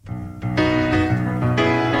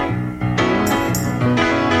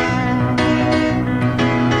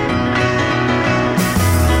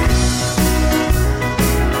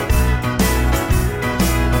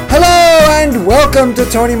Welcome to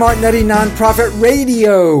Tony Martignetti Nonprofit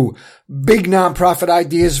Radio. Big nonprofit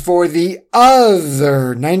ideas for the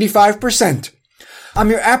other 95%. I'm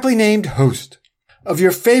your aptly named host of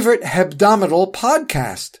your favorite hebdomadal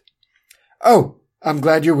podcast. Oh, I'm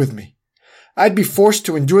glad you're with me. I'd be forced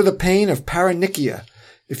to endure the pain of paronychia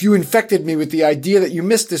if you infected me with the idea that you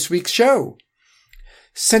missed this week's show.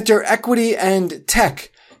 Center equity and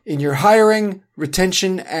tech in your hiring,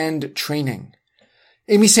 retention, and training.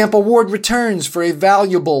 Amy Sample Ward returns for a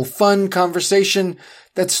valuable, fun conversation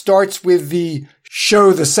that starts with the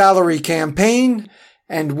Show the Salary campaign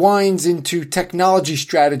and winds into technology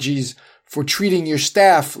strategies for treating your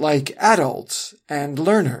staff like adults and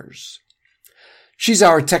learners. She's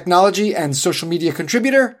our technology and social media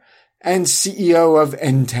contributor and CEO of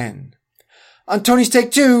N10. On Tony's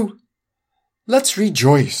Take 2, let's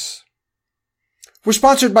rejoice. We're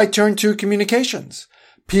sponsored by Turn 2 Communications.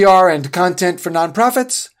 PR and content for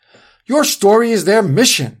nonprofits. Your story is their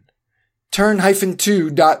mission.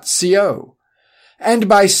 Turn-2.co. And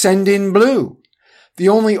by Sendinblue, the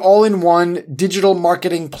only all-in-one digital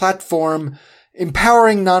marketing platform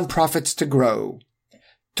empowering nonprofits to grow.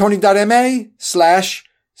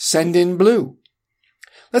 Tony.ma/Sendinblue.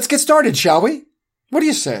 Let's get started, shall we? What do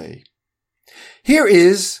you say? Here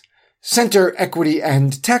is Center Equity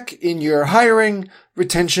and Tech in your hiring,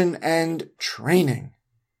 retention, and training.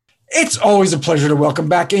 It's always a pleasure to welcome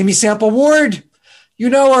back Amy Sample Ward. You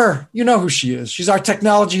know her. You know who she is. She's our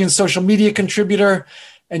technology and social media contributor,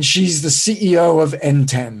 and she's the CEO of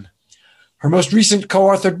N10. Her most recent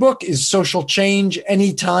co-authored book is Social Change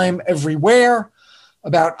Anytime, Everywhere,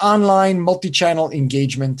 about online multi-channel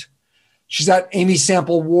engagement. She's at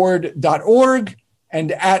amysampleward.org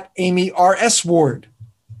and at amyrsward.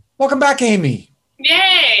 Welcome back, Amy.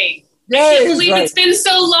 Yay. Yay, I can't believe It's been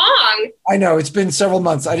so long. I know, it's been several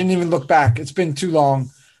months. I didn't even look back. It's been too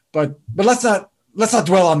long, but let's not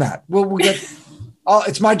dwell on that. We'll get.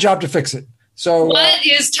 It's my job to fix it. So, what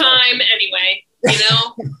is time anyway? You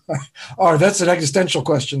know. Oh, that's an existential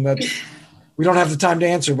question that we don't have the time to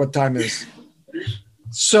answer. What time is?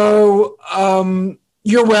 So,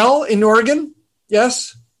 you're well in Oregon?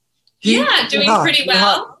 Yes. Yeah, doing pretty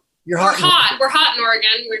well. You're hot. We're hot. We're hot in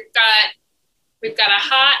Oregon. We've got a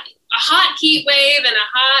hot heat wave and a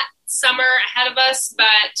hot summer ahead of us,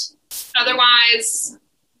 but otherwise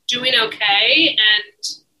doing okay. And,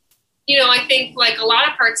 you know, I think like a lot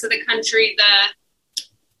of parts of the country,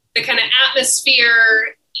 the kind of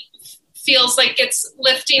atmosphere feels like it's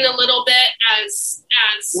lifting a little bit as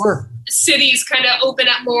Sure. Cities kind of open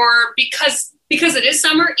up more because it is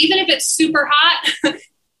summer, even if it's super hot,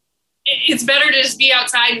 it's better to just be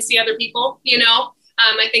outside and see other people, you know?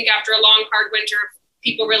 I think after a long, hard winter,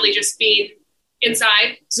 people really just being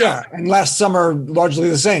inside. So. Yeah, and last summer, largely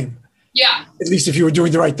the same. Yeah. At least if you were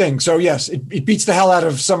doing the right thing. So yes, it beats the hell out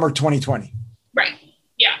of summer 2020. Right.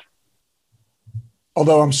 Yeah.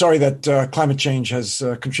 Although I'm sorry that climate change has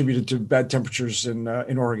contributed to bad temperatures in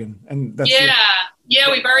Oregon, and that's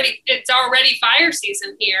it's already fire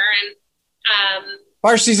season here, and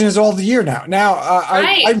fire season is all the year now.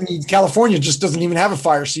 Right. I mean, California just doesn't even have a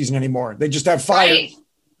fire season anymore. They just have fires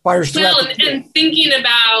throughout the year. And thinking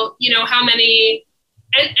about, you know, how many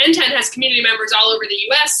N10 has community members all over the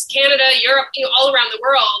U.S., Canada, Europe, you know, all around the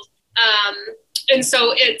world. And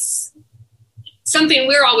so it's something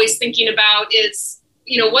we're always thinking about is,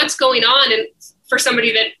 you know, what's going on and for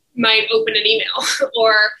somebody that might open an email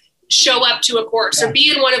or show up to a course or be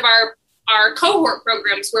in one of our cohort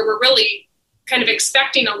programs where we're really kind of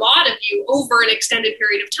expecting a lot of you over an extended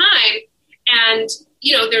period of time. And,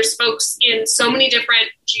 you know, there's folks in so many different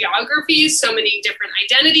geographies, so many different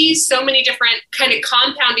identities, so many different kind of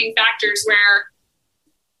compounding factors where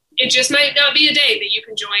it just might not be a day that you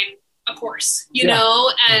can join a course, you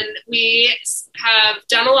know, and we have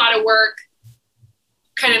done a lot of work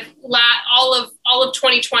kind of all of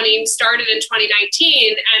 2020, started in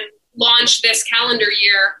 2019 and launched this calendar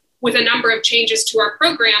year with a number of changes to our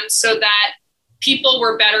programs so that people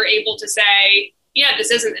were better able to say, yeah, this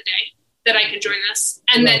isn't the day that I could join this.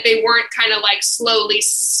 And that they weren't kind of like slowly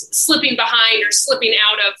slipping behind or slipping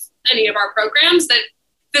out of any of our programs, that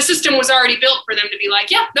the system was already built for them to be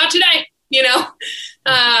like, yeah, not today, you know,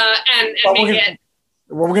 and make it.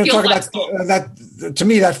 Well, we're going to talk flexible. About that. To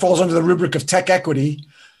me, that falls under the rubric of tech equity.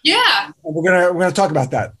 Yeah. We're going to talk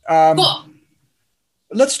about that. Cool.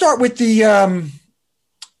 Let's start with the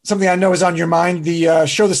something I know is on your mind, the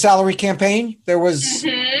Show the Salary campaign. There was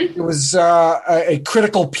a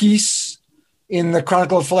critical piece in the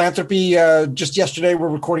Chronicle of Philanthropy just yesterday. We're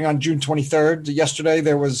recording on June 23rd. Yesterday,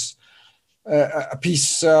 there was a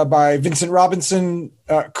piece by Vincent Robinson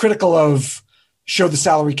critical of Show the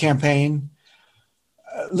Salary campaign.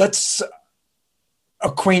 let's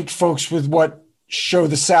acquaint folks with what Show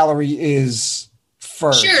the Salary is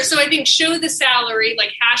first. Sure. So I think Show the Salary,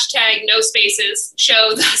 like hashtag no spaces,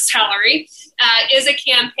 Show the Salary, is a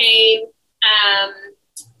campaign,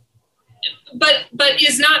 but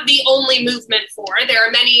is not the only movement for. There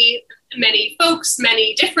are many folks,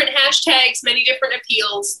 many different hashtags, many different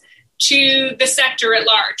appeals to the sector at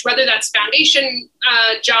large, whether that's foundation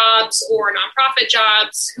jobs or nonprofit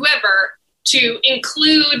jobs, whoever, to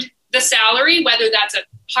include the salary, whether that's a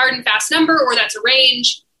hard and fast number or that's a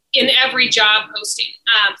range, in every job posting,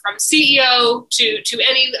 from CEO to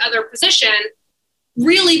any other position,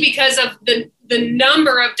 really because of the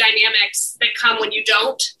number of dynamics that come when you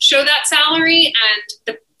don't show that salary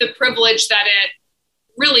and the privilege that it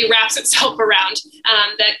really wraps itself around,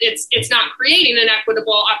 that it's not creating an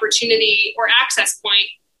equitable opportunity or access point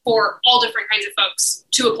for all different kinds of folks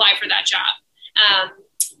to apply for that job.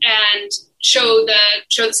 And show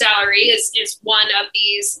the salary is one of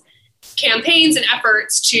these campaigns and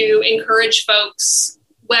efforts to encourage folks,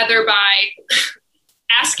 whether by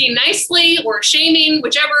asking nicely or shaming,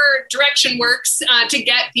 whichever direction works, to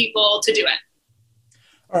get people to do it.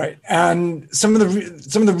 All right, and some of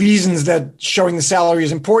the reasons that showing the salary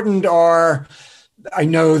is important are, I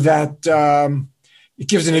know that it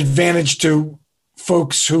gives an advantage to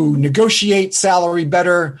folks who negotiate salary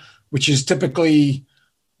better, which is typically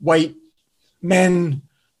white men.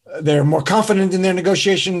 They're more confident in their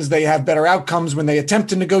negotiations. They have better outcomes when they attempt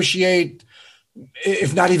to negotiate.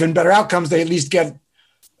 If not even better outcomes, they at least get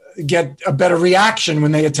a better reaction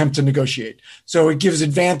when they attempt to negotiate. So it gives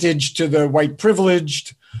advantage to the white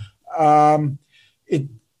privileged.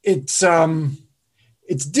 It's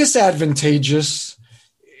disadvantageous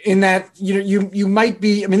in that you might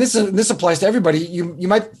be. I mean, this applies to everybody. You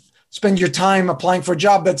might spend your time applying for a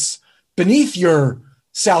job that's beneath your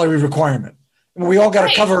salary requirement. And we all got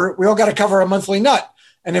to cover a monthly nut.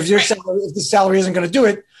 And if if the salary isn't going to do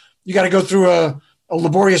it, you got to go through a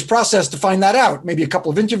laborious process to find that out. Maybe a couple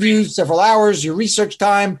of interviews, several hours, your research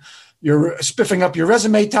time, you're spiffing up your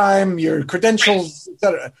resume time, your credentials, et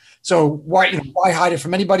cetera. So why hide it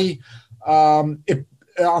from anybody? On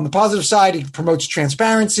the positive side, it promotes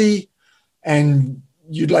transparency, and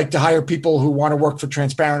you'd like to hire people who want to work for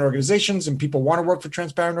transparent organizations, and people want to work for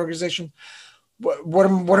transparent organizations. What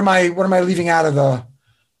am I leaving out of the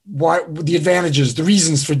advantages, the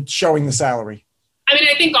reasons for showing the salary? I mean,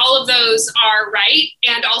 I think all of those are right.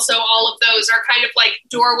 And also all of those are kind of like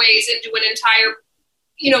doorways into an entire,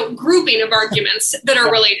 grouping of arguments that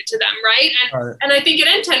are related to them. Right. And I think at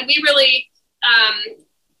NTEN, we really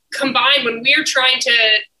combine when we're trying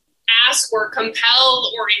to ask or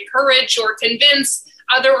compel or encourage or convince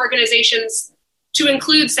other organizations to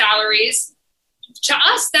include salaries. To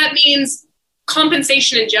us, that means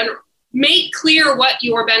compensation in general. Make clear what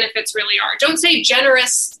your benefits really are. Don't say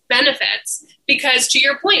generous benefits, because to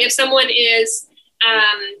your point, if someone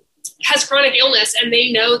has chronic illness and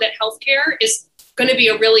they know that healthcare is going to be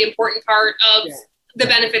a really important part of the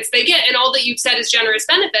benefits they get, and all that you've said is generous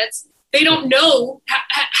benefits, they don't know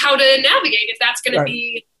how to navigate if that's going to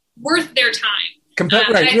be worth their time.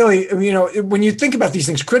 Really, when you think about these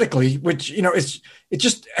things critically, which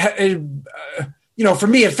for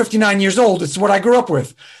me at 59 years old, it's what I grew up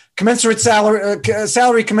with. Commensurate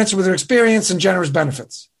salary commensurate with their experience and generous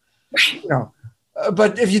benefits. Right.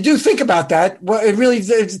 But if you do think about that, well, it really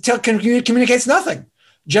communicates nothing.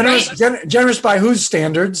 Generous by whose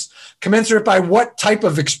standards? Commensurate by what type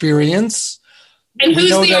of experience? And who's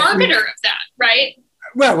the arbiter of that, right?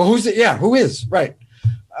 Well, who is, right?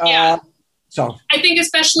 So I think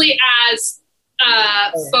especially as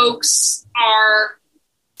folks are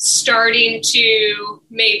starting to,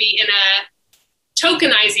 maybe in a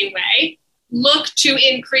tokenizing way, look to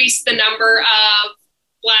increase the number of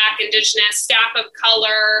Black, Indigenous, staff of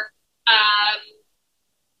color,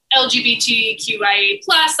 LGBTQIA+,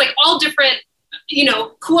 like all different,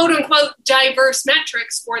 quote unquote, diverse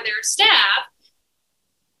metrics for their staff.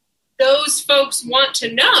 Those folks want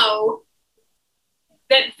to know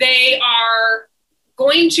that they are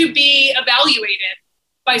going to be evaluated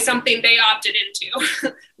by something they opted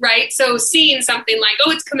into, right? So seeing something like,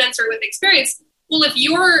 it's commensurate with experience. Well, if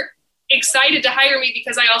you're excited to hire me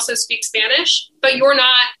because I also speak Spanish, but you're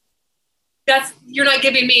not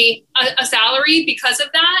giving me a salary because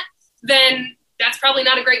of that, then that's probably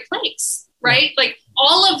not a great place, right? Like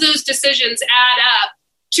all of those decisions add up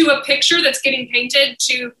to a picture that's getting painted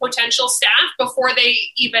to potential staff before they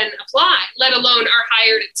even apply, let alone are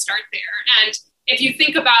hired and start there. And if you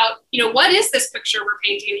think about, what is this picture we're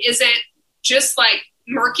painting? Is it just like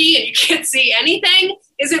murky and you can't see anything?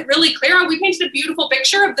 Is it really clear? Oh, we painted a beautiful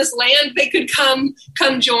picture of this land they could come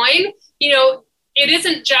join. It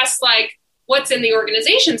isn't just like what's in the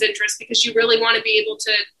organization's interest, because you really want to be able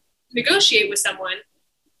to negotiate with someone.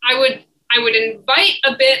 I would invite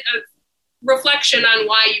a bit of reflection on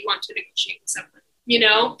why you want to negotiate with someone,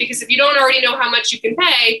 because if you don't already know how much you can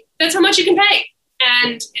pay, that's how much you can pay.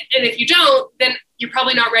 And if you don't, then you're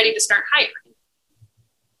probably not ready to start hiring.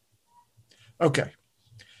 Okay.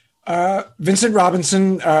 Vincent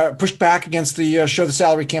Robinson pushed back against the Show the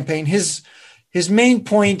Salary campaign. His main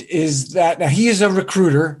point is that now he is a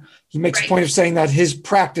recruiter. He makes a point of saying that his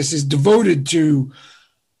practice is devoted to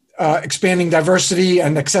expanding diversity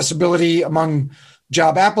and accessibility among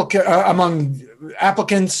among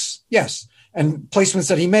applicants. Yes, and placements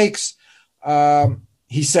that he makes.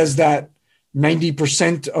 He says that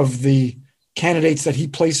 90% of the candidates that he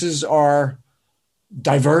places are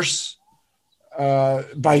diverse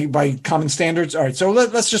by common standards. All right, so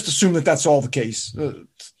let's just assume that that's all the case.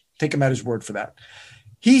 Take him at his word for that.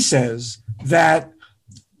 He says that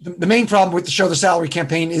the main problem with the Show the Salary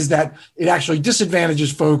campaign is that it actually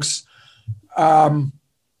disadvantages folks.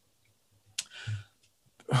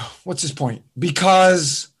 What's his point?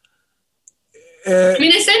 Because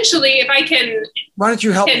essentially, if I can, why don't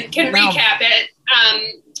you help? Can recap it?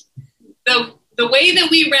 The way that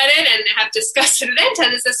we read it and have discussed it at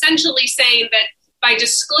NTEN is essentially saying that by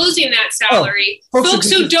disclosing that salary, folks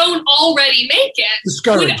who don't already make it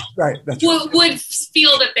discouraged, would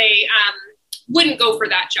feel that they wouldn't go for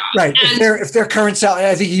that job. Right. And if their current salary,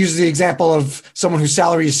 I think he uses the example of someone whose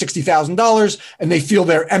salary is $60,000 and they feel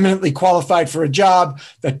they're eminently qualified for a job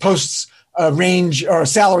that posts a range or a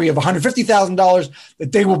salary of $150,000,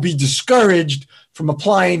 that they will be discouraged from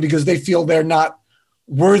applying because they feel they're not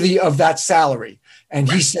worthy of that salary. And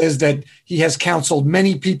he says that he has counseled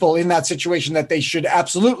many people in that situation that they should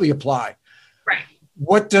absolutely apply. Right.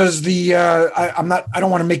 What does the I don't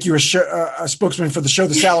want to make you a spokesman for the Show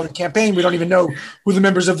the Salary campaign. We don't even know who the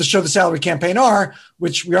members of the Show the Salary campaign are,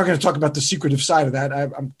 which we are going to talk about the secretive side of that.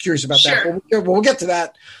 I'm curious about that. But we'll get to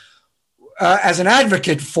that. As an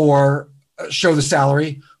advocate for Show the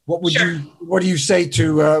Salary, what do you say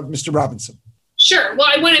to Mr. Robinson? Sure. Well,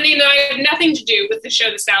 I want to name that I have nothing to do with the Show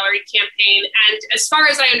the Salary campaign. And as far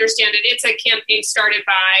as I understand it, it's a campaign started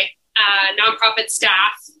by nonprofit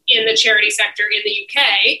staff in the charity sector in the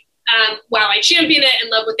UK. While I champion it and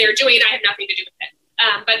love what they're doing, I have nothing to do with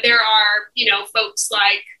it. But there are, folks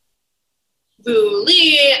like Vu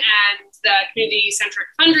Lee and the community-centric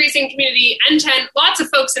fundraising community, NTEN. Lots of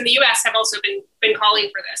folks in the US have also been calling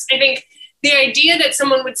for this. I think the idea that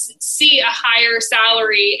someone would see a higher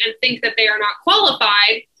salary and think that they are not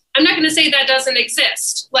qualified, I'm not going to say that doesn't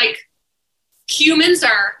exist. Like, humans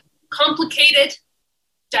are complicated,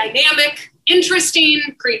 dynamic, interesting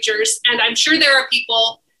creatures, and I'm sure there are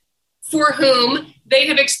people for whom they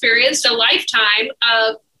have experienced a lifetime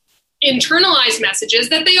of internalized messages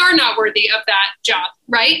that they are not worthy of that job,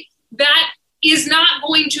 right? That is not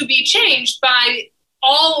going to be changed by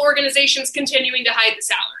all organizations continuing to hide the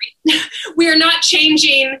salary. We are not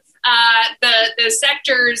changing the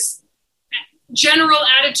sector's general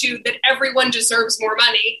attitude that everyone deserves more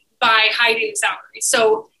money by hiding the salary.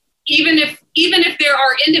 So even if there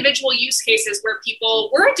are individual use cases where people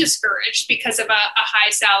were discouraged because of a high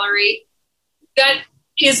salary, that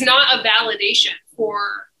is not a validation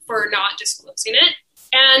for not disclosing it.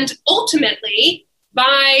 And ultimately,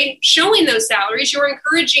 by showing those salaries, you're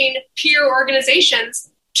encouraging peer organizations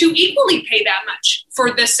to equally pay that much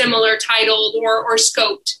for the similar titled or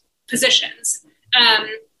scoped positions.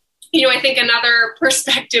 I think another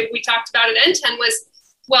perspective we talked about at NTEN was,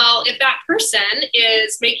 well, if that person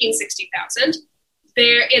is making $60,000,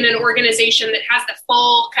 they're in an organization that has the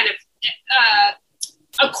full kind of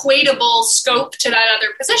equatable scope to that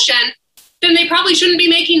other position, then they probably shouldn't be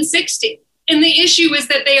making 60. And the issue is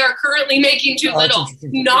that they are currently making too little,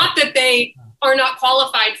 not that they are not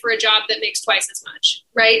qualified for a job that makes twice as much,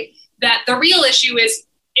 right? That the real issue is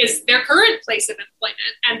their current place of employment,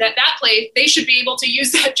 and that place, they should be able to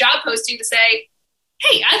use that job posting to say,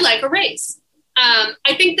 hey, I'd like a raise.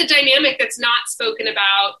 I think the dynamic that's not spoken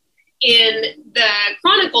about in the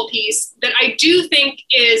Chronicle piece that I do think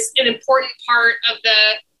is an important part of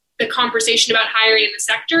the conversation about hiring in the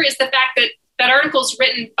sector is the fact that that article is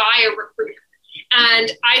written by a recruiter.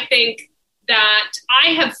 And I think that I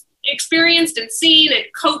have experienced and seen and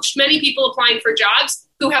coached many people applying for jobs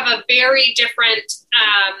who have a very different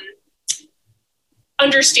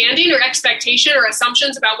understanding or expectation or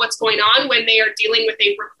assumptions about what's going on when they are dealing with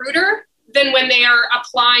a recruiter than when they are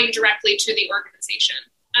applying directly to the organization.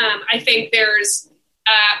 I think there's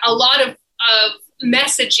a lot of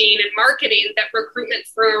messaging and marketing that recruitment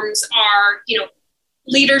firms are,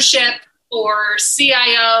 leadership or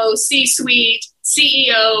CIO, C-suite,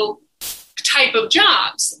 CEO type of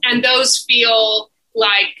jobs. And those feel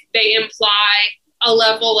like they imply a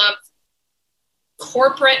level of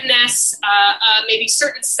corporateness, maybe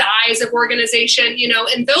certain size of organization,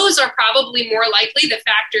 and those are probably more likely the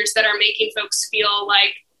factors that are making folks feel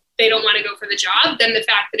like they don't want to go for the job than the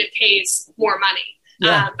fact that it pays more money.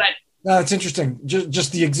 Yeah. No, it's interesting.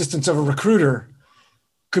 Just the existence of a recruiter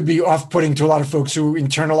could be off-putting to a lot of folks who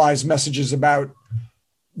internalize messages about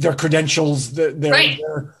their credentials, their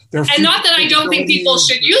and not that I don't think people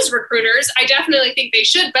should use recruiters. I definitely think they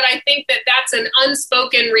should, but I think that that's an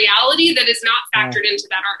unspoken reality that is not factored into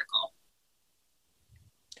that article.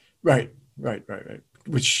 Right.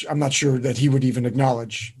 Which I'm not sure that he would even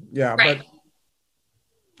acknowledge. Yeah, right.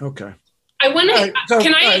 But okay. I want to.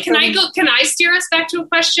 Can I steer us back to a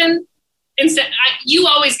question? Instead, you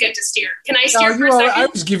always get to steer. Can I steer for a second? I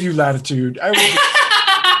always give you latitude. I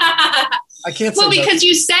can't. Well, because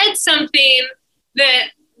you said something that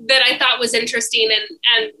I thought was interesting,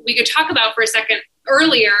 and we could talk about for a second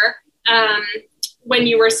earlier when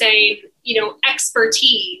you were saying,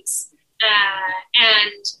 expertise,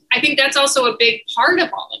 and I think that's also a big part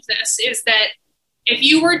of all of this is that if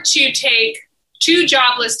you were to take 2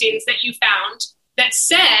 job listings that you found that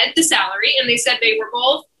said the salary, and they said they were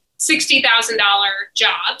both $60,000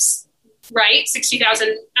 jobs, right?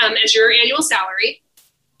 $60,000 as your annual salary.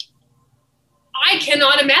 I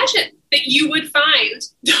cannot imagine that you would find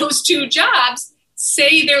those 2 jobs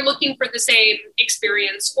say they're looking for the same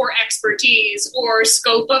experience or expertise or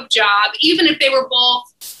scope of job, even if they were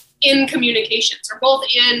both in communications or both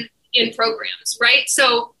in programs, right?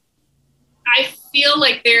 So I feel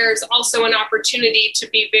like there's also an opportunity to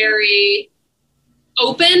be very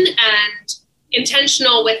open and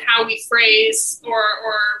intentional with how we phrase or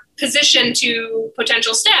position to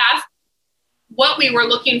potential staff what we were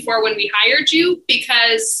looking for when we hired you,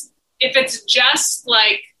 because if it's just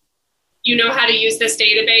like, how to use this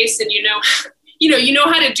database and you know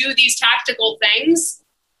how to do these tactical things,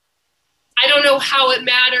 I don't know how it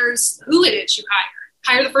matters who it is you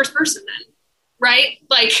hire the first person then, right?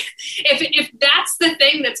 Like if that's the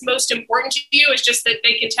thing that's most important to you is just that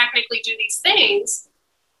they can technically do these things,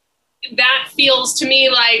 that feels to me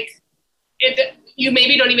like you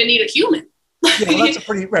maybe don't even need a human. Yeah,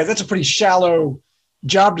 well, that's a pretty shallow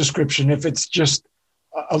job description. If it's just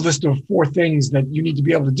a list of 4 things that you need to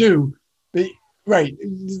be able to do, right?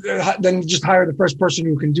 Then just hire the first person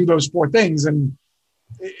who can do those 4 things, and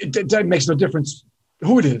it makes no difference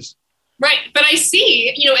who it is. Right, but I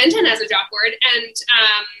see, NTEN has a job board, and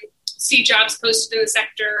see jobs posted in the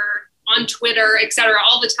sector on Twitter, et cetera,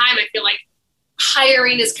 all the time. I feel like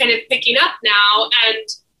hiring is kind of picking up now, and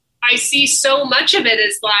I see so much of it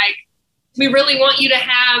as like, we really want you to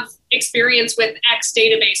have experience with X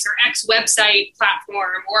database or X website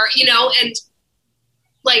platform or, and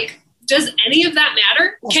like, does any of that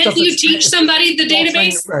matter? Can't you teach somebody the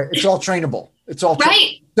database? Right. It's all trainable. It's all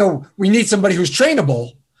right. So we need somebody who's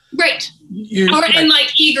trainable. Right. And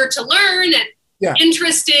like eager to learn and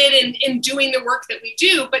interested in doing the work that we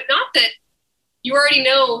do, but not that you already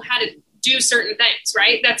know how to do certain things,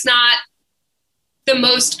 right? That's not the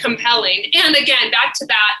most compelling. And again, back to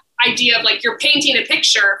that idea of like, you're painting a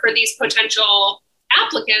picture for these potential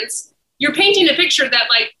applicants. You're painting a picture that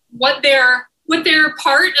like what their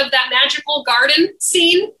part of that magical garden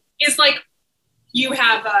scene is like, you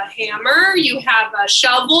have a hammer, you have a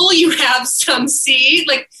shovel, you have some seed,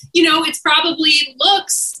 like, it's probably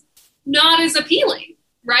looks not as appealing,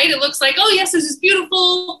 right? It looks like, oh yes, this is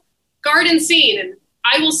beautiful garden scene. And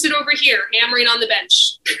I will sit over here hammering on the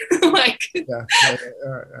bench. Like,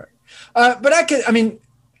 but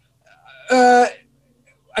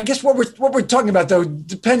I guess what we're talking about though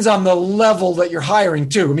depends on the level that you're hiring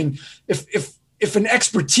too. I mean, if an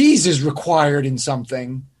expertise is required in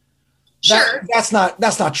something, sure, that's not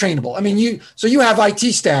trainable. I mean, you have IT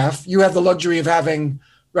staff, you have the luxury of having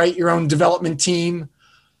your own development team.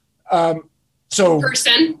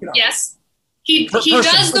 Person, yes. He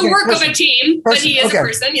does the work of a team, but he is a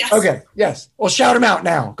person, yes. Okay, yes. Well, shout him out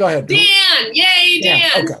now. Go ahead. Dan! Yay,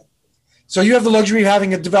 Dan! Okay. So you have the luxury of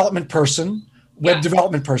having a development person, web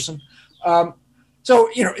development person. So,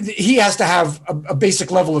 he has to have a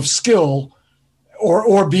basic level of skill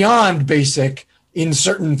or beyond basic in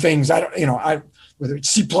certain things. Whether it's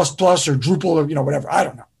C++ or Drupal or, whatever, I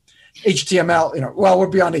don't know. HTML, we're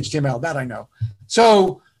beyond HTML, that I know.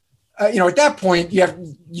 So, at that point,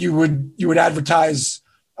 you would advertise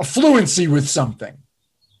a fluency with something,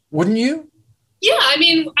 wouldn't you? Yeah, I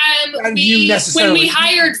mean, when we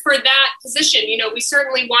hired for that position, we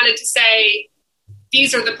certainly wanted to say,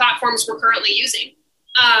 these are the platforms we're currently using.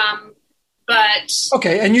 But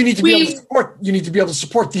okay, and you need to be able to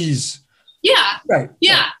support these. Yeah. Right.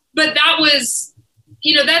 Yeah. Right. But that was,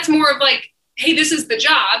 that's more of like, hey, this is the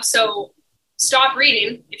job. So stop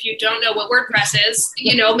reading if you don't know what WordPress is,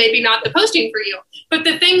 maybe not the posting for you. But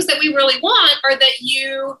the things that we really want are that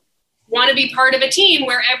you want to be part of a team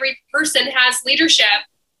where every person has leadership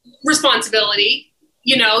responsibility.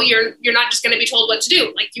 You're not just going to be told what to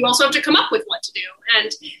do. Like, you also have to come up with what to do.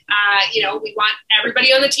 And, we want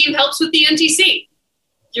everybody on the team helps with the NTC.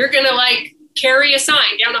 You're going to carry a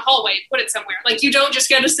sign down a hallway, put it somewhere. Like, you don't just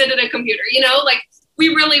get to sit at a computer, we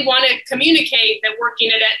really want to communicate that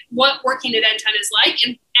what working at NTEN is like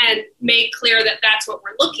and make clear that that's what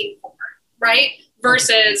we're looking for, right?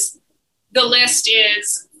 Versus the list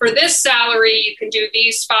is, for this salary, you can do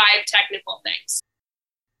these 5 technical things.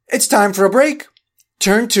 It's time for a break.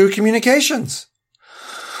 Turn to communications.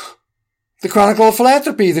 The Chronicle of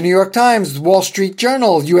Philanthropy, the New York Times, the Wall Street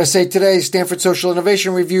Journal, USA Today, Stanford Social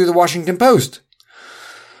Innovation Review, the Washington Post.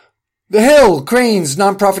 The Hill, Crain's,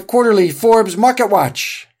 Nonprofit Quarterly, Forbes,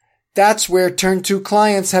 MarketWatch. That's where Turn 2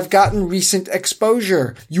 clients have gotten recent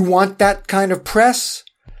exposure. You want that kind of press?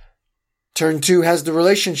 Turn 2 has the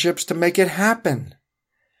relationships to make it happen.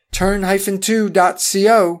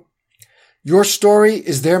 Turn-2.co. Your story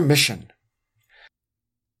is their mission.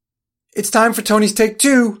 It's time for Tony's Take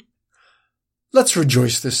 2. Let's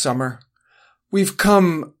rejoice this summer. We've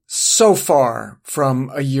come so far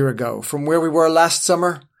from a year ago, from where we were last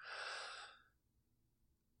summer.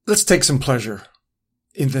 Let's take some pleasure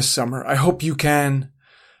in this summer. I hope you can.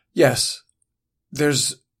 Yes,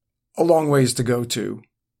 there's a long ways to go to.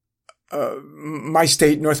 My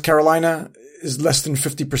state, North Carolina, is less than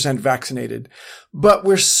 50% vaccinated, but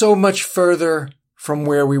we're so much further from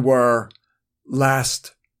where we were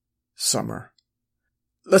last summer.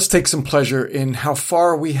 Let's take some pleasure in how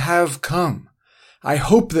far we have come. I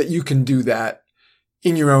hope that you can do that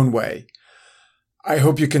in your own way. I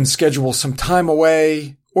hope you can schedule some time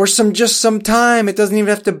away, or some time. It doesn't even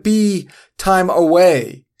have to be time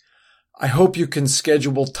away. I hope you can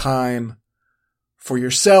schedule time for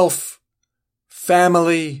yourself,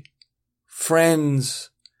 family,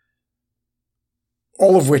 friends,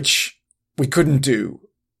 all of which we couldn't do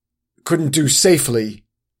safely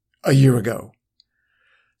a year ago.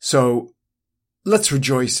 So let's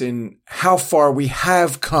rejoice in how far we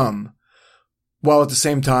have come, while at the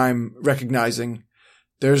same time recognizing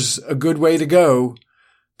there's a good way to go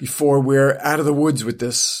before we're out of the woods with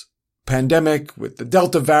this pandemic, with the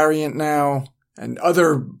Delta variant now, and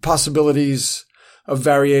other possibilities of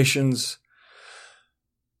variations.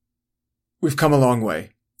 We've come a long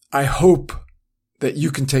way. I hope that you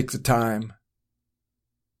can take the time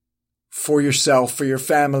for yourself, for your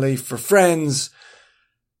family, for friends,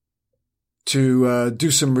 to do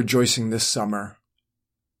some rejoicing this summer.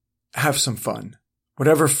 Have some fun.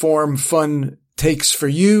 Whatever form fun takes for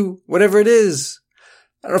you, whatever it is.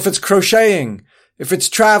 I don't know if it's crocheting, if it's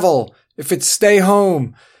travel, if it's stay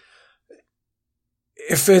home,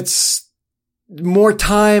 if it's more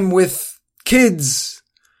time with kids,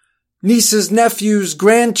 nieces, nephews,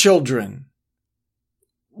 grandchildren.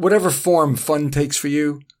 Whatever form fun takes for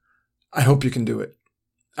you, I hope you can do it.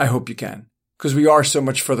 I hope you can, because we are so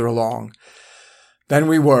much further along than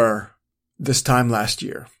we were this time last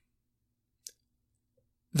year.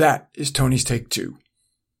 That is Tony's Take 2.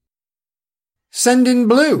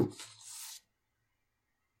 Sendinblue.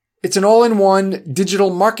 It's an all-in-one digital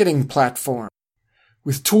marketing platform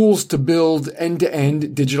with tools to build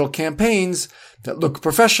end-to-end digital campaigns that look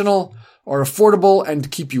professional, are affordable,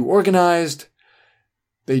 and keep you organized.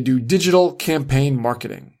 They do digital campaign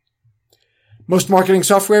marketing. Most marketing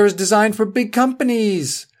software is designed for big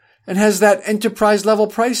companies and has that enterprise-level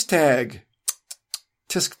price tag.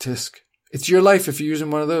 Tisk, tisk. It's your life if you're using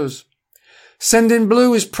one of those.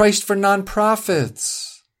 Sendinblue is priced for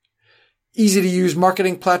nonprofits. Easy-to-use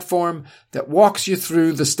marketing platform that walks you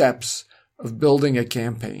through the steps of building a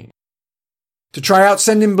campaign. To try out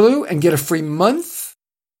Sendinblue and get a free month,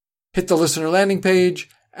 hit the listener landing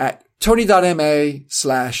page at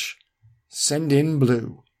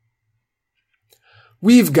tony.ma/sendinblue.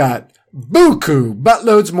 We've got buku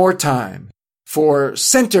buttloads more time for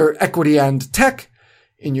center, equity, and tech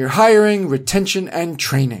in your hiring, retention, and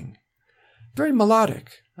training. Very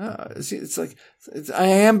melodic. It's like it's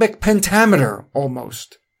iambic pentameter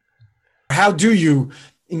almost. How do you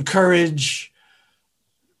encourage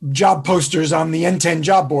job posters on the NTEN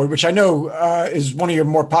job board, which I know is one of your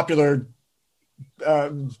more popular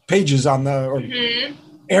pages on the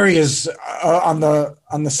areas on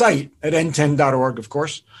the site at n10.org, of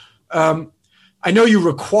course. I know you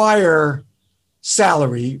require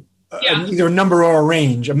salary, either a number or a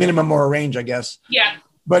range, a minimum or a range, I guess. Yeah.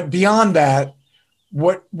 But beyond that,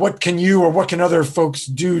 what can you or what can other folks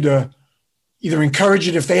do to either encourage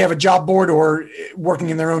it if they have a job board or working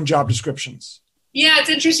in their own job descriptions? Yeah, it's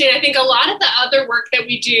interesting. I think a lot of the other work that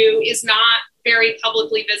we do is not very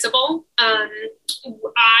publicly visible.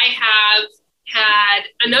 I have had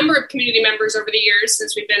a number of community members over the years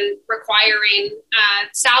since we've been requiring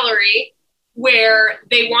salary where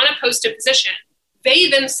they want to post a position. They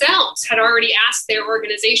themselves had already asked their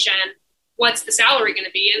organization, what's the salary going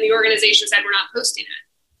to be? And the organization said, we're not posting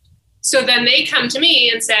it. So then they come to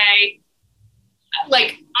me and say,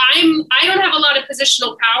 like, I don't have a lot of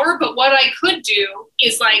positional power, but what I could do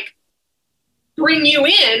is like bring you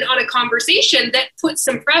in on a conversation that puts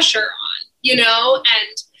some pressure on,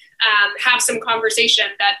 and have some conversation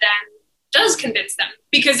that then does convince them.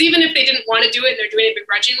 Because even if they didn't want to do it and they're doing it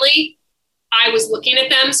begrudgingly, I was looking at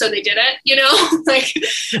them, so they did it,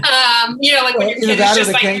 like when your kid is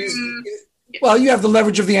just like, Well, you have the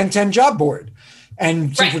leverage of the N10 job board.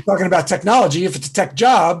 And since we're talking about technology, if it's a tech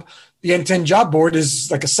job, the N10 job board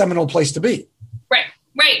is like a seminal place to be.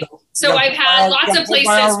 Right. So I've had lots of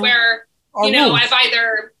places where, I've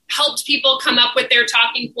either helped people come up with their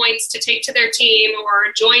talking points to take to their team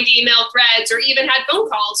or joined email threads or even had phone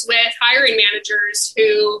calls with hiring managers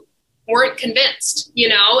who weren't convinced,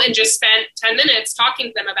 and just spent 10 minutes talking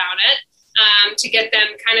to them about it to get them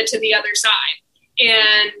kind of to the other side.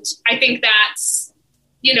 And I think that's,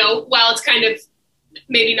 while it's kind of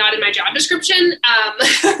maybe not in my job description,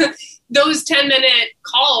 those 10-minute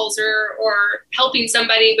calls or helping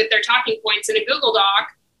somebody with their talking points in a Google Doc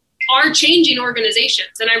are changing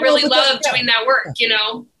organizations. And I really love doing that work,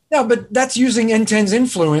 No, but that's using N10's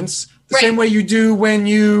influence the same way you do when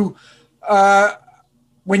you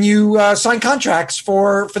sign contracts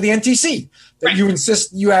for the NTC. That you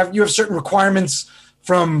insist you have certain requirements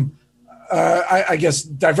from I guess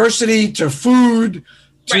diversity to food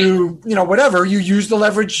to whatever. You use the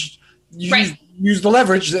leverage. Use the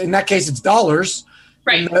leverage. In that case, it's dollars.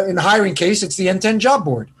 Right. In the hiring case, it's the N10 job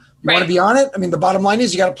board. You want to be on it? I mean, the bottom line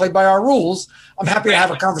is you got to play by our rules. I'm happy to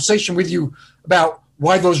have a conversation with you about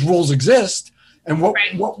why those rules exist and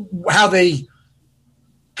how they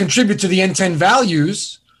contribute to the N10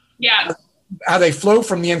 values. Yeah. How they flow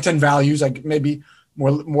from the N10 values, like maybe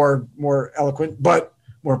more eloquent, but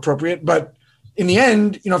more appropriate. But in the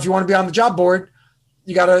end, if you want to be on the job board,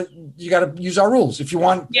 you gotta use our rules. If you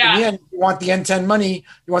want, in the end, you want the N10 money,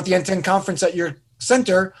 you want the N10 conference at your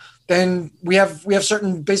center, then we have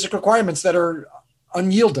certain basic requirements that are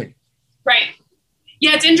unyielding. Right.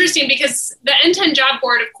 Yeah, it's interesting because the N10 job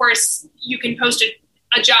board, of course, you can post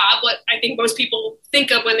a job, what I think most people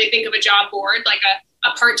think of when they think of a job board, like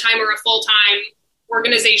a part-time or a full-time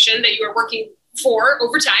organization that you are working for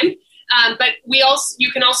over time. But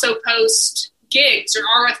you can also post gigs or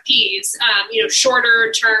RFPs,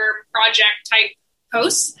 shorter term project type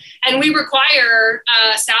posts. And we require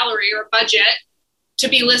a salary or budget to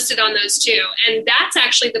be listed on those too. And that's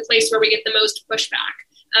actually the place where we get the most pushback.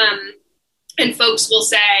 And folks will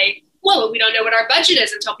say, well, we don't know what our budget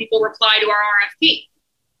is until people reply to our RFP.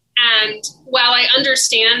 And while I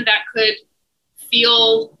understand that could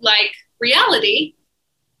feel like reality,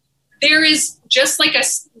 there is just like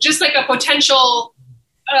a potential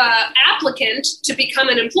applicant to become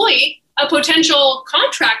an employee, a potential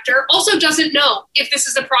contractor also doesn't know if this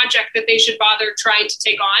is a project that they should bother trying to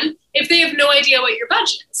take on if they have no idea what your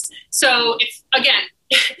budget is. So if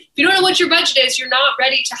you don't know what your budget is, you're not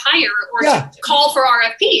ready to hire or to call for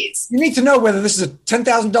RFPs. You need to know whether this is a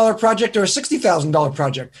 $10,000 project or a $60,000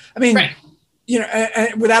 project. I mean,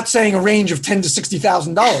 and without saying a range of $10,000 to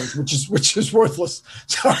 $60,000, which is worthless.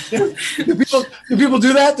 So, do people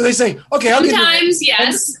do that? Do they say, okay, I'll sometimes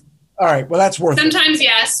yes. All right, well, that's worthless. Sometimes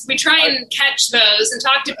yes. We try and catch those and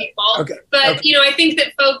talk to people. Okay. But I think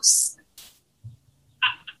that folks,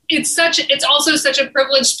 it's also such a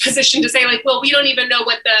privileged position to say, like, well, we don't even know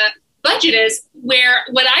what the budget is, where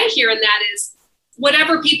what I hear in that is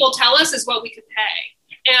whatever people tell us is what we could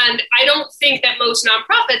pay. And I don't think that most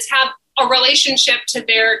nonprofits have a relationship to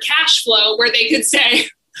their cash flow where they could say,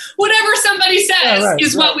 whatever somebody says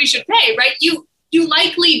is what we should pay, right? You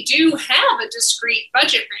likely do have a discrete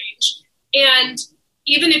budget range. And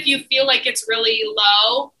even if you feel like it's really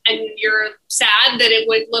low and you're sad that it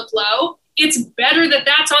would look low, it's better that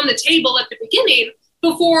that's on the table at the beginning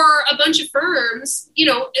before a bunch of firms,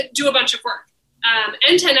 do a bunch of work.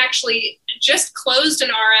 N10 actually just closed an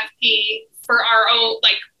RFP for our own,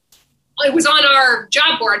 it was on our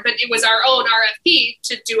job board, but it was our own RFP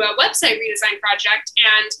to do a website redesign project.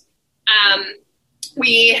 And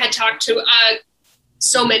we had talked to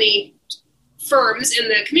so many firms in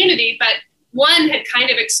the community, but one had kind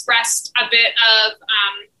of expressed a bit of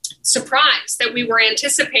surprise that we were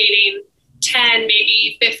anticipating 10,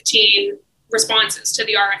 maybe 15 responses to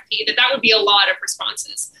the RFP, that would be a lot of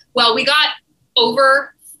responses. Well, we got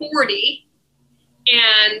over 40,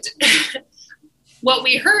 and what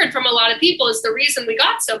we heard from a lot of people is the reason we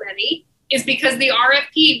got so many is because the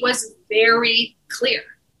RFP was very clear.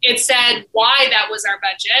 It said why that was our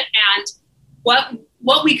budget and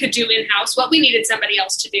what we could do in-house, what we needed somebody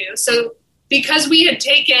else to do. So because we had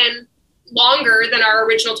taken longer than our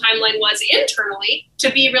original timeline was internally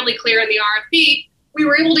to be really clear in the RFP, we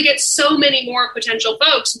were able to get so many more potential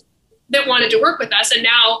folks that wanted to work with us. And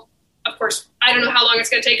now, of course, I don't know how long it's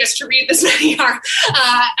going to take us to read this many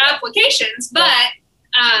applications, but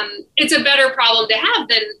it's a better problem to have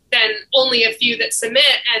than only a few that submit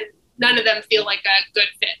and none of them feel like a good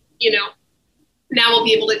fit. Now we'll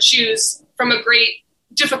be able to choose from a great,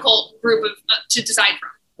 difficult group of to decide from.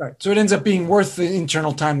 Right. So it ends up being worth the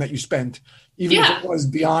internal time that you spent, even if it was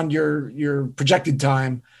beyond your projected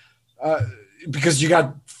time, because you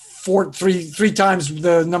got three times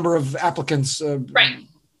the number of applicants,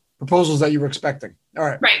 proposals that you were expecting. All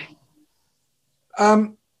right. Right.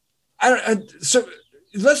 So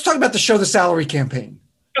let's talk about the Show the Salary campaign.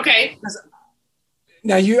 Okay.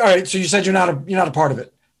 Now all right. So you said you're not a part of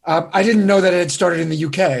it. I didn't know that it had started in the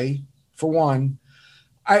UK, for one.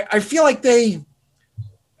 I feel like they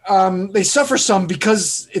suffer some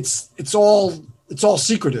because it's all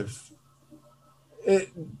secretive.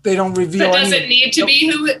 They don't reveal. But does it need to be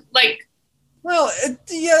who like? Well,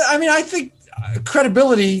 I mean, I think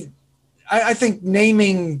credibility. I think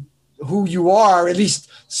naming who you are, at least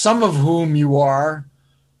some of whom you are,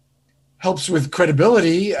 helps with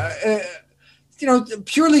credibility.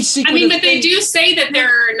 Purely secretive. I mean, but they do say that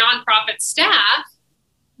they're nonprofit staff.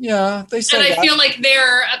 Yeah, they say that. And I feel like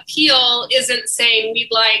their appeal isn't saying we'd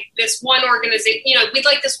like this one organization, we'd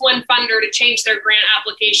like this one funder to change their grant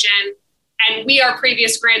application, and we are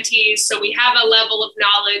previous grantees, so we have a level of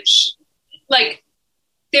knowledge. Like,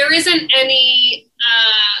 there isn't any,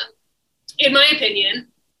 in my opinion,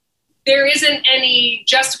 there isn't any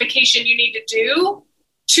justification you need to do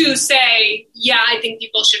to say, I think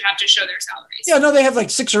people should have to show their salaries. Yeah, no, they have like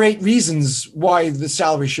 6 or 8 reasons why the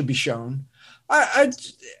salary should be shown.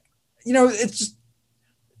 It's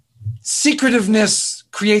secretiveness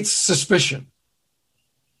creates suspicion.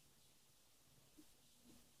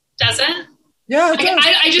 Does it? Yeah, it does.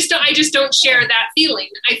 I just don't share that feeling.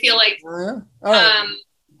 I feel like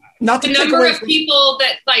not the number of people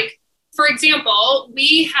that, like, for example,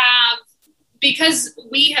 because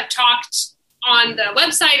we have talked on the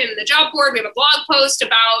website and the job board, we have a blog post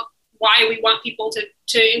about why we want people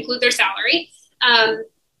to include their salary.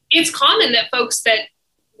 It's common that folks that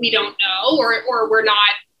we don't know or we're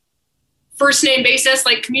not first name basis,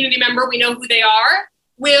 like community member, we know who they are,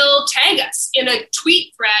 will tag us in a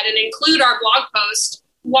tweet thread and include our blog post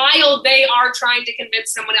while they are trying to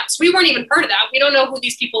convince someone else. We weren't even heard of that. We don't know who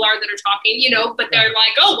these people are that are talking, but they're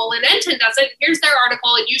like, oh, well, and NTEN does it. Here's their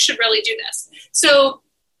article and you should really do this. So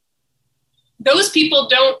those people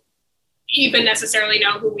don't even necessarily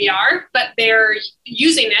know who we are, but they're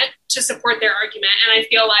using it to support their argument. And I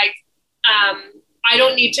feel like I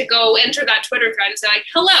don't need to go enter that Twitter thread and say, like,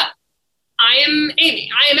 hello, I am Amy.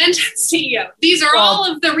 I am NTEN's CEO. These are all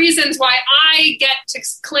of the reasons why I get to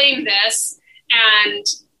claim this. And,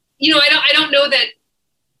 I don't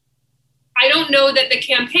know that the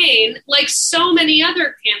campaign, like so many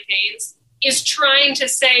other campaigns, is trying to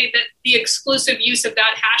say that the exclusive use of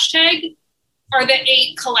that hashtag are the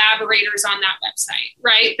 8 collaborators on that website,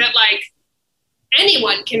 right? That like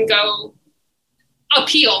anyone can go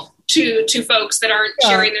appeal to folks that aren't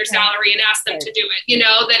sharing their salary and ask them to do it.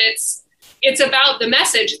 That it's about the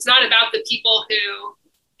message. It's not about the people who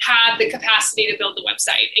had the capacity to build the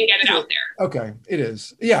website and get it out there. Okay, it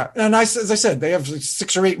is. Yeah, and as I said, they have like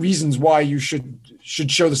 6 or 8 reasons why you should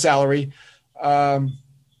show the salary. I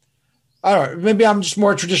don't know. Maybe I'm just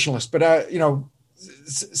more a traditionalist, but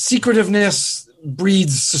secretiveness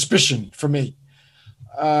breeds suspicion for me.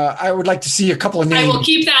 I would like to see a couple of names. I will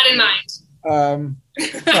keep that in mind.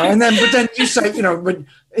 But then you cite, but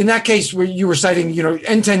in that case where you were citing,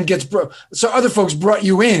 NTEN gets so other folks brought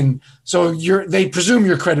you in, so they presume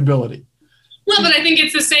your credibility. Well, but I think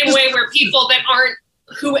it's the same way where people that aren't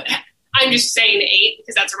who I'm just saying 8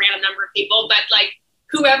 because that's a random number of people, but like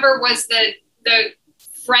whoever was the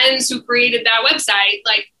friends who created that website,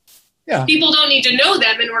 like Yeah. People don't need to know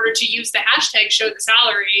them in order to use the hashtag show the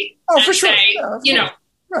salary. Oh, for sure. Say,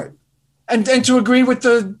 Right. And to agree with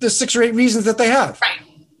the 6 or 8 reasons that they have. Right.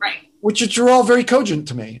 Which are all very cogent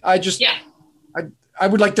to me. I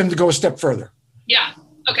would like them to go a step further. Yeah.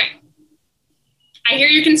 Okay. I hear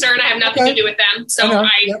your concern. I have nothing to do with them. So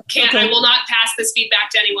I can't, I will not pass this feedback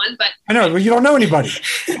to anyone, but I know, but you don't know anybody.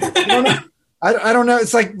 You don't know. I don't know.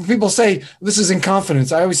 It's like people say, this is in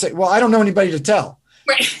confidence. I always say, well, I don't know anybody to tell.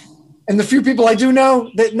 Right. And the few people I do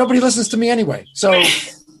know, that nobody listens to me anyway. So,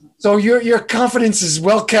 so your confidence is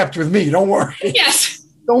well kept with me. Don't worry. Yes.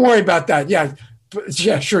 Don't worry about that. Yeah.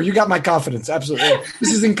 Sure. You got my confidence. Absolutely.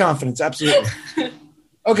 This is in confidence. Absolutely.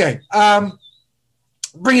 Okay.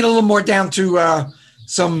 Bring it a little more down to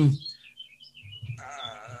some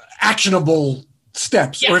actionable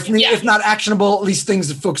steps, or if not actionable, at least things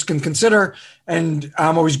that folks can consider. And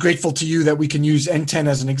I'm always grateful to you that we can use N10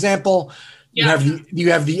 as an example. You have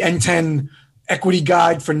the N10 Equity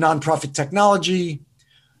Guide for Nonprofit Technology,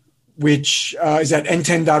 which is at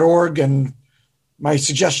n10.org. And my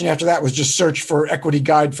suggestion after that was just search for Equity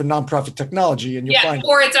Guide for Nonprofit Technology, and you'll find it.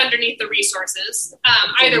 Or it's underneath the resources.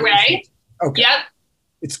 Either way. Okay. Yep.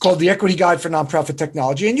 It's called the Equity Guide for Nonprofit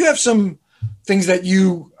Technology. And you have some things that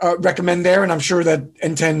you recommend there, and I'm sure that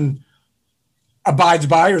N10 abides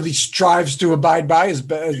by, or at least strives to abide by as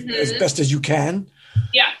best as you can.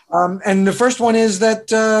 Yeah. And the first one is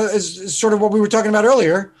that is sort of what we were talking about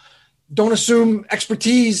earlier. Don't assume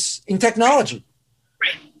expertise in technology.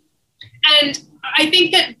 Right. And I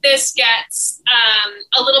think that this gets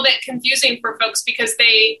a little bit confusing for folks because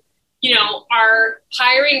they, are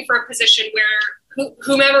hiring for a position where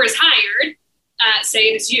whomever is hired, say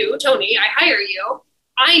it is you, Tony, I hire you.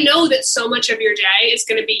 I know that so much of your day is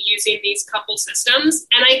going to be using these couple systems.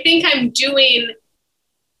 And I think I'm doing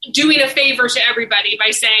a favor to everybody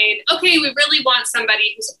by saying, okay, we really want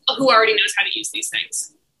somebody who already knows how to use these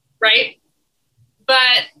things, right?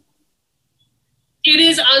 But it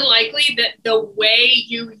is unlikely that the way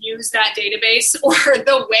you use that database or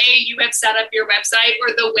the way you have set up your website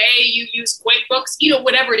or the way you use QuickBooks,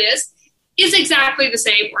 whatever it is exactly the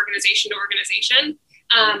same organization to organization.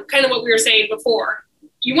 Kind of what we were saying before.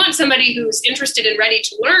 You want somebody who's interested and ready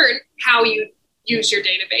to learn how you use your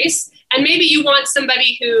database. And maybe you want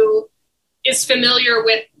somebody who is familiar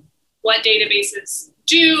with what databases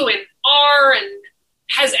do and are and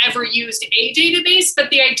has ever used a database. But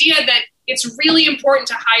the idea that it's really important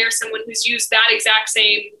to hire someone who's used that exact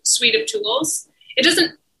same suite of tools,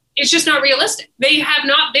 it's just not realistic. They have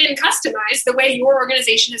not been customized the way your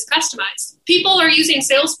organization is customized. People are using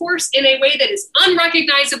Salesforce in a way that is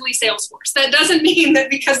unrecognizably Salesforce. That doesn't mean that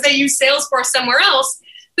because they use Salesforce somewhere else,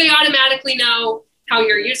 they automatically know how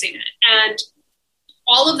you're using it. And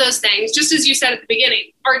all of those things, just as you said at the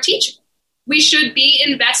beginning, are teachable. We should be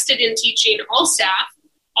invested in teaching all staff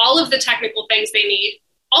all of the technical things they need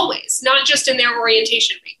always, not just in their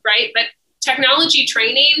orientation week, right? But technology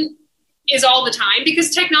training is all the time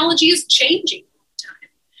because technology is changing all the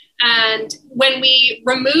time. And when we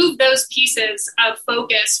remove those pieces of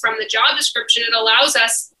focus from the job description, it allows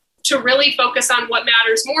us to really focus on what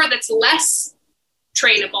matters more, that's less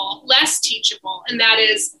trainable, less teachable. And that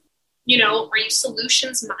is, are you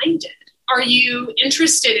solutions minded? Are you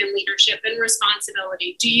interested in leadership and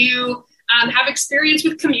responsibility? Do you have experience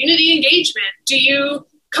with community engagement? Do you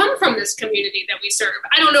come from this community that we serve?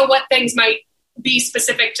 I don't know what things might be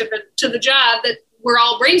specific to the job that we're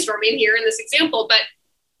all brainstorming here in this example, but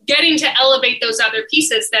getting to elevate those other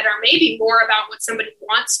pieces that are maybe more about what somebody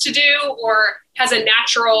wants to do or has a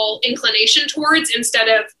natural inclination towards, instead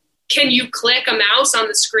of, can you click a mouse on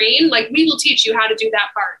the screen? Like, we will teach you how to do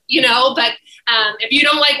that part, but if you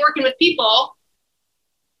don't like working with people,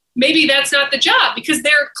 maybe that's not the job because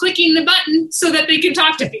they're clicking the button so that they can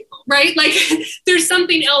talk to people, right? Like, there's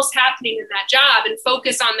something else happening in that job, and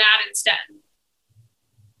focus on that instead.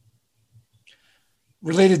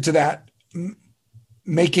 Related to that,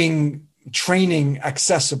 making training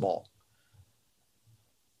accessible.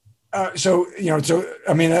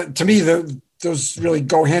 To me, those really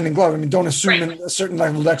go hand in glove. I mean, don't assume a certain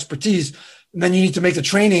level of expertise, and then you need to make the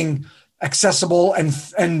training accessible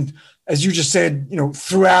and as you just said,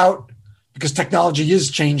 throughout, because technology is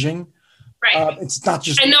changing. Right. It's not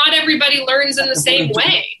just, and not everybody learns in the same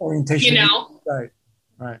way. Orientation.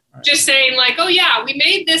 Right. Just saying like, oh yeah, we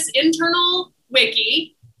made this internal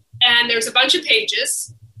wiki, and there's a bunch of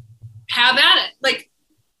pages. Have at it. Like,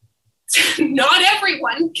 not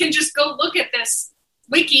everyone can just go look at this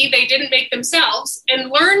wiki they didn't make themselves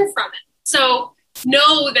and learn from it. So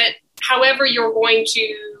know that however you're going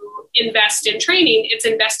to invest in training, it's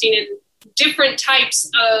investing in different types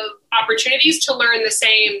of opportunities to learn the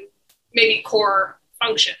same maybe core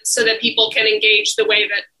functions so that people can engage the way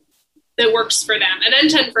that works for them. At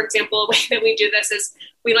NTEN, for example, the way that we do this is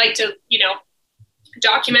we like to,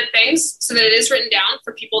 document things so that it is written down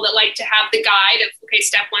for people that like to have the guide of, okay,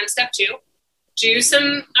 step 1, step 2, do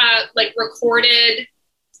some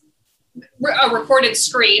recorded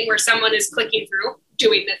screen where someone is clicking through,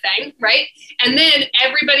 doing the thing, right? And then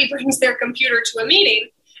everybody brings their computer to a meeting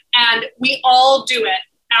and we all do it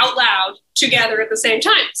out loud together at the same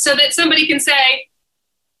time so that somebody can say,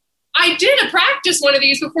 I did a practice one of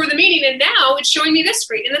these before the meeting and now it's showing me this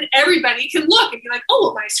screen. And then everybody can look and be like,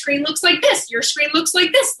 oh, my screen looks like this. Your screen looks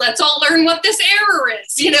like this. Let's all learn what this error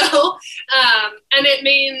is, And it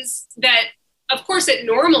means that, of course, it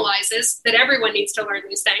normalizes that everyone needs to learn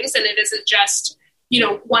these things and it isn't just,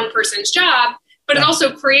 one person's job, but it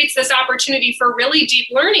also creates this opportunity for really deep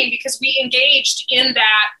learning because we engaged in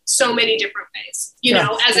that so many different ways,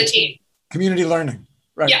 as a team. Community learning,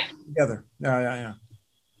 right? Yeah. Together. Yeah.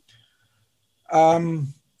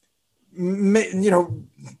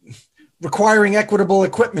 Requiring equitable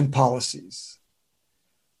equipment policies.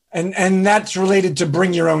 And that's related to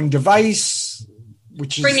bring your own device,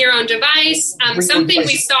 which is... Bring your own device. Something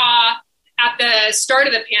we saw at the start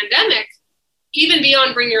of the pandemic, even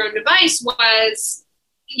beyond bring your own device, was,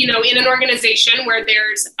 in an organization where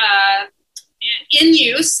there's in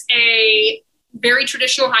use a very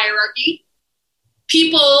traditional hierarchy,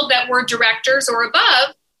 people that were directors or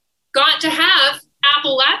above got to have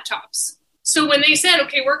Apple laptops. So when they said,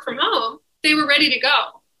 okay, work from home, they were ready to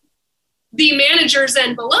go. The managers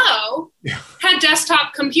and below had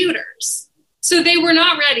desktop computers. So they were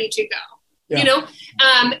not ready to go,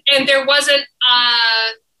 and there wasn't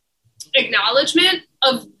acknowledgement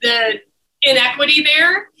of the inequity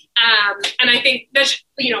there. And I think that's,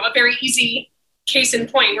 a very easy case in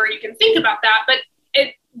point where you can think about that. But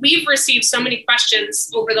we've received so many questions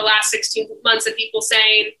over the last 16 months of people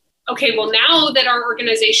saying, okay, well, now that our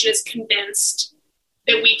organization is convinced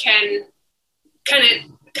that we can kind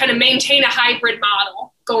of maintain a hybrid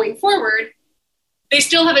model going forward, they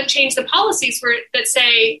still haven't changed the policies that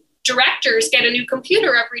say directors get a new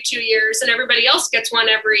computer every 2 years and everybody else gets one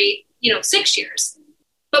every, 6 years.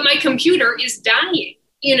 But my computer is dying,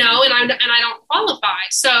 and I don't qualify.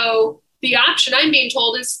 So the option I'm being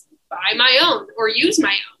told is buy my own or use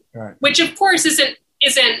my own, right. Which of course isn't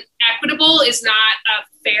equitable, is not a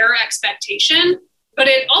fair expectation, but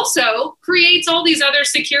it also creates all these other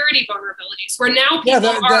security vulnerabilities where now people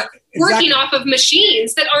are working off of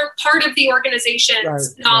machines that aren't part of the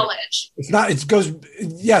organization's knowledge. Right.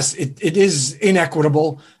 It is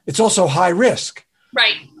inequitable. It's also high risk.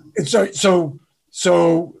 Right. And so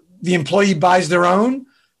the employee buys their own.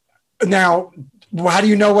 Now, how do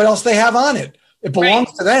you know what else they have on it? It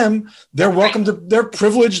belongs to them. They're welcome to, they're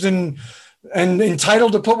privileged and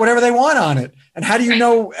entitled to put whatever they want on it. And how do you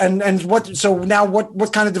know, so now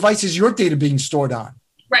what kind of device is your data being stored on?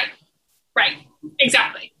 Right.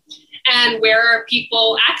 Exactly. And where are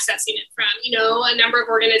people accessing it from? A number of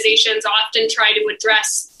organizations often try to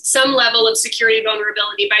address some level of security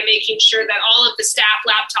vulnerability by making sure that all of the staff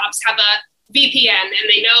laptops have a VPN and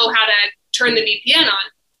they know how to turn the VPN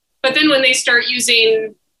on. But then when they start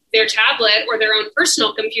using their tablet or their own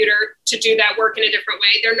personal computer to do that work in a different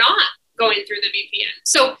way, they're not going through the VPN.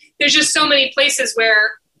 So there's just so many places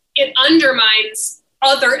where it undermines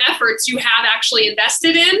other efforts you have actually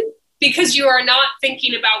invested in because you are not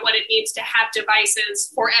thinking about what it means to have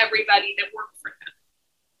devices for everybody that work for them.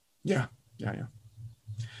 Yeah.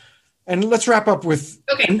 And let's wrap up with,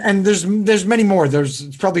 and there's many more.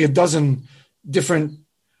 There's probably a dozen different,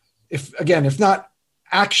 if not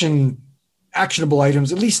actionable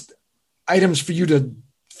items, at least items for you to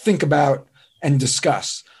think about and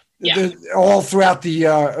discuss. Yeah. All throughout the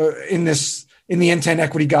in the NTEN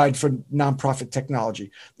Equity Guide for Nonprofit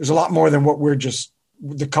Technology. There's a lot more than what we're just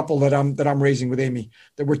the couple that I'm raising with Amy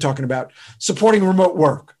that we're talking about. Supporting remote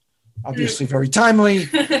work, obviously very timely,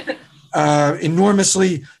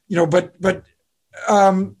 enormously, but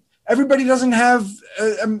everybody doesn't have.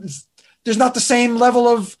 There's not the same level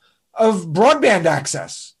of broadband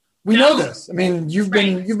access. We know this. I mean, you've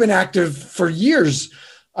been active for years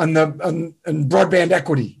on broadband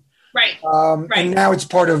equity. Right. And now it's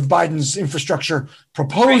part of Biden's infrastructure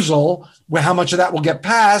proposal, where how much of that will get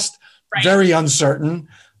passed, very uncertain.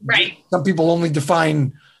 Right. Some people only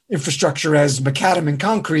define infrastructure as macadam and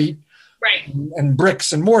concrete, and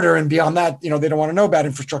bricks and mortar. And beyond that, they don't want to know about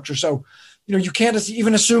infrastructure. So, you can't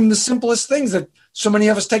even assume the simplest things that so many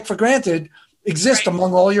of us take for granted exist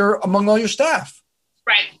among all your staff.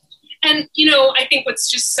 Right. And, I think what's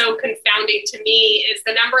just so confounding to me is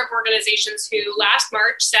the number of organizations who last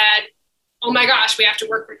March said, oh my gosh, we have to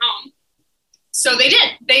work from home. So they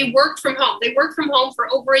did. They worked from home. They worked from home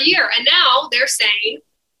for over a year. And now they're saying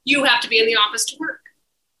you have to be in the office to work.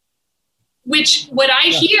 Which what I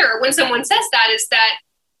hear when someone says that is that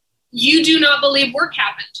you do not believe work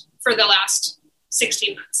happened for the last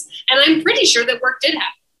 16 months. And I'm pretty sure that work did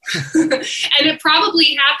happen. And it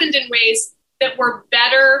probably happened in ways that were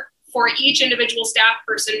better for each individual staff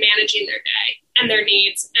person managing their day and their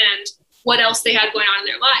needs and what else they had going on in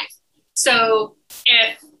their life. So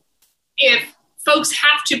if folks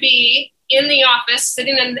have to be in the office,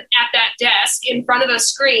 sitting at that desk in front of a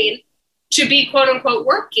screen to be quote unquote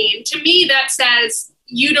working, to me that says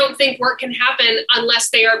you don't think work can happen unless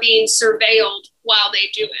they are being surveilled while they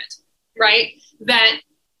do it, right? That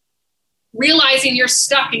realizing you're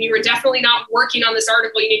stuck and you were definitely not working on this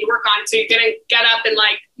article you need to work on, so you're going to get up and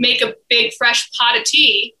like make a big fresh pot of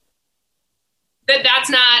tea, that's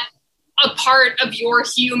not a part of your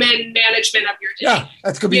human management of your day. Yeah,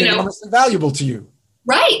 that's going to be enormously valuable to you.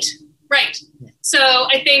 Right. So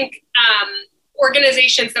I think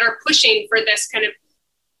organizations that are pushing for this kind of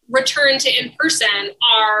return to in-person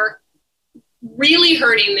are really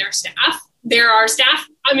hurting their staff. There are staff,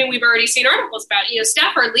 I mean, we've already seen articles about,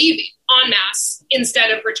 staff are leaving en masse instead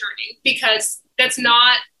of returning because that's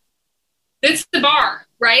the bar,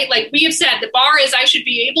 right? Like we have said, the bar is I should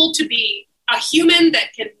be able to be a human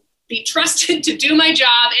that can be trusted to do my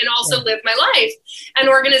job and also live my life. And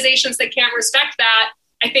organizations that can't respect that,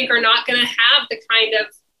 I think, are not going to have the kind of,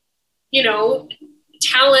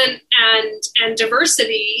 talent and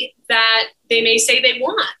diversity that they may say they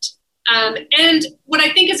want. And what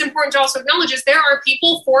I think is important to also acknowledge is there are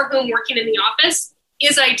people for whom working in the office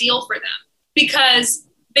is ideal for them because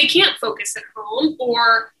they can't focus at home,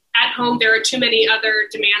 or at home there are too many other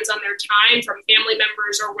demands on their time from family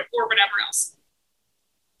members or whatever else.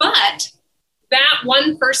 But that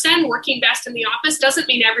one person working best in the office doesn't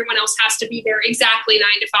mean everyone else has to be there exactly 9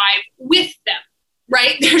 to 5 with them,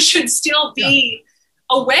 right? There should still be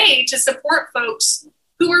a way to support folks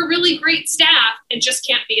who are really great staff and just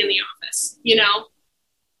can't be in the office,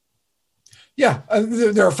 Yeah,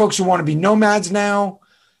 there are folks who want to be nomads now.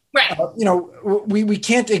 Right. We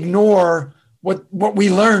can't ignore what we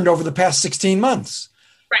learned over the past 16 months.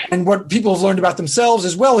 Right. And what people have learned about themselves,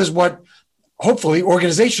 as well as what hopefully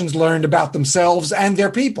organizations learned about themselves and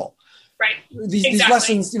their people. Right. These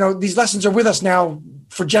lessons, these lessons are with us now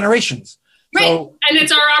for generations. Right. So, and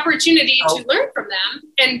it's our opportunity to learn from them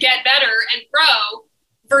and get better and grow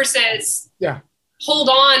versus hold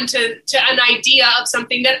on to an idea of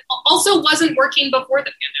something that also wasn't working before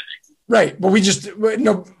the pandemic. Right. But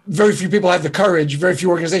very few people had the courage, very few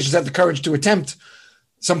organizations had the courage to attempt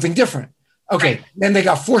something different. Okay. Right. Then they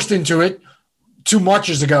got forced into it 2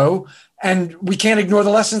 Marches ago, and we can't ignore the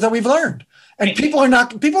lessons that we've learned. And people are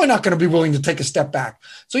not going to be willing to take a step back.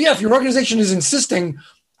 So if your organization is insisting,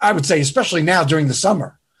 I would say, especially now during the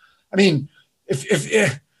summer, I mean,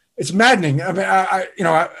 if it's maddening. I mean,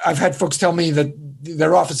 I've had folks tell me that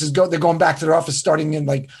their offices they're going back to their office starting in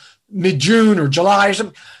like mid-June or July or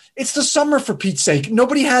something. It's the summer, for Pete's sake.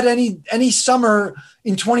 Nobody had any summer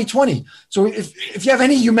in 2020. So if you have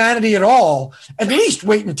any humanity at all, at least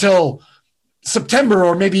wait until September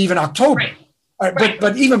or maybe even October. Right.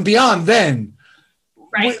 But even beyond then,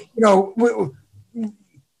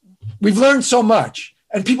 we've learned so much,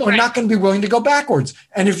 and people are not going to be willing to go backwards.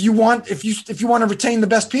 And if you want to retain the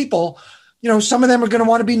best people, some of them are going to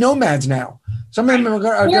want to be nomads now. Some of them are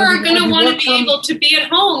going to want to be able to be at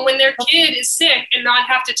home when their kid is sick and not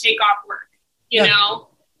have to take off work. You know?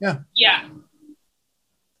 Yeah.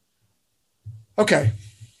 Okay.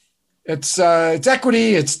 It's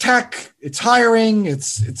equity, it's tech, it's hiring,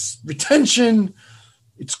 it's retention,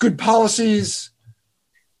 it's good policies.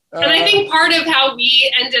 And I think part of how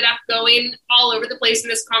we ended up going all over the place in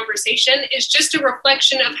this conversation is just a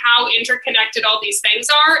reflection of how interconnected all these things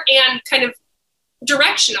are and kind of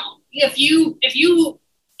directional. If you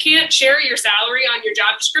can't share your salary on your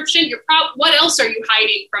job description, what else are you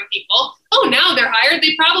hiding from people? Oh, now they're hired.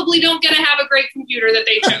 They probably don't get to have a great computer that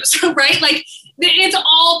they chose, right? Like it's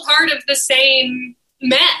all part of the same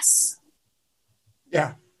mess.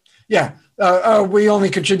 Yeah. Yeah. We only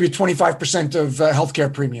contribute 25% of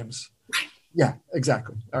healthcare premiums. Yeah,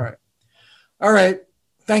 exactly. All right.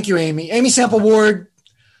 Thank you, Amy. Amy Sample Ward,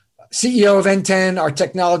 CEO of N10, our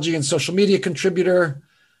technology and social media contributor.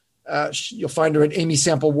 You'll find her at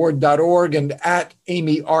amysampleward.org and at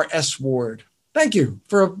AmyRSWard. Thank you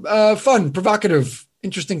for a fun, provocative,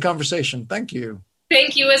 interesting conversation. Thank you.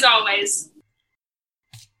 Thank you as always.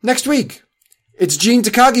 Next week, it's Jean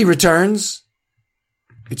Takagi returns.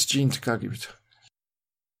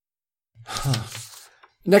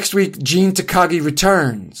 Next week, Jean Takagi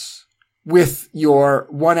returns with your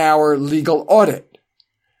 1-hour legal audit.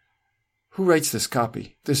 Who writes this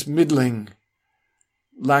copy? This middling,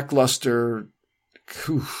 lackluster...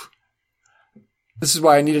 This is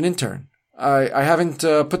why I need an intern. I haven't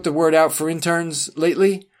put the word out for interns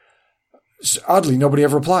lately. Oddly, nobody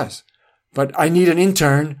ever replies. But I need an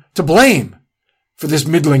intern to blame for this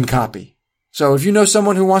middling copy. So if you know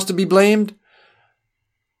someone who wants to be blamed,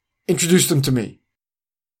 introduce them to me.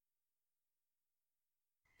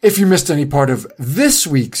 If you missed any part of this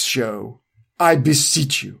week's show, I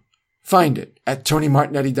beseech you, find it at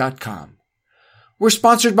TonyMartignetti.com. We're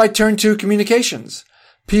sponsored by Turn 2 Communications,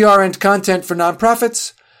 PR and content for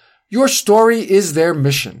nonprofits. Your story is their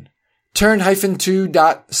mission.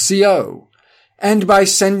 Turn-2.co. And by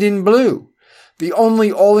Sendinblue, the only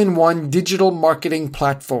all-in-one digital marketing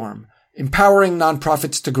platform, empowering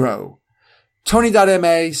nonprofits to grow.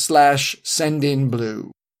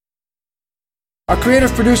 Tony.ma/sendinblue. Our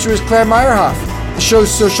creative producer is Claire Meyerhoff. The show's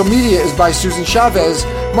social media is by Susan Chavez.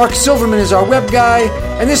 Mark Silverman is our web guy.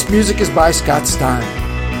 And this music is by Scott Stein.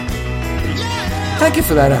 Thank you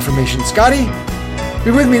for that affirmation, Scotty.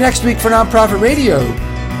 Be with me next week for Nonprofit Radio.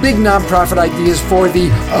 Big nonprofit ideas for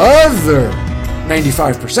the other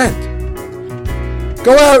 95%.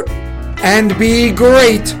 Go out and be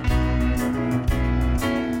great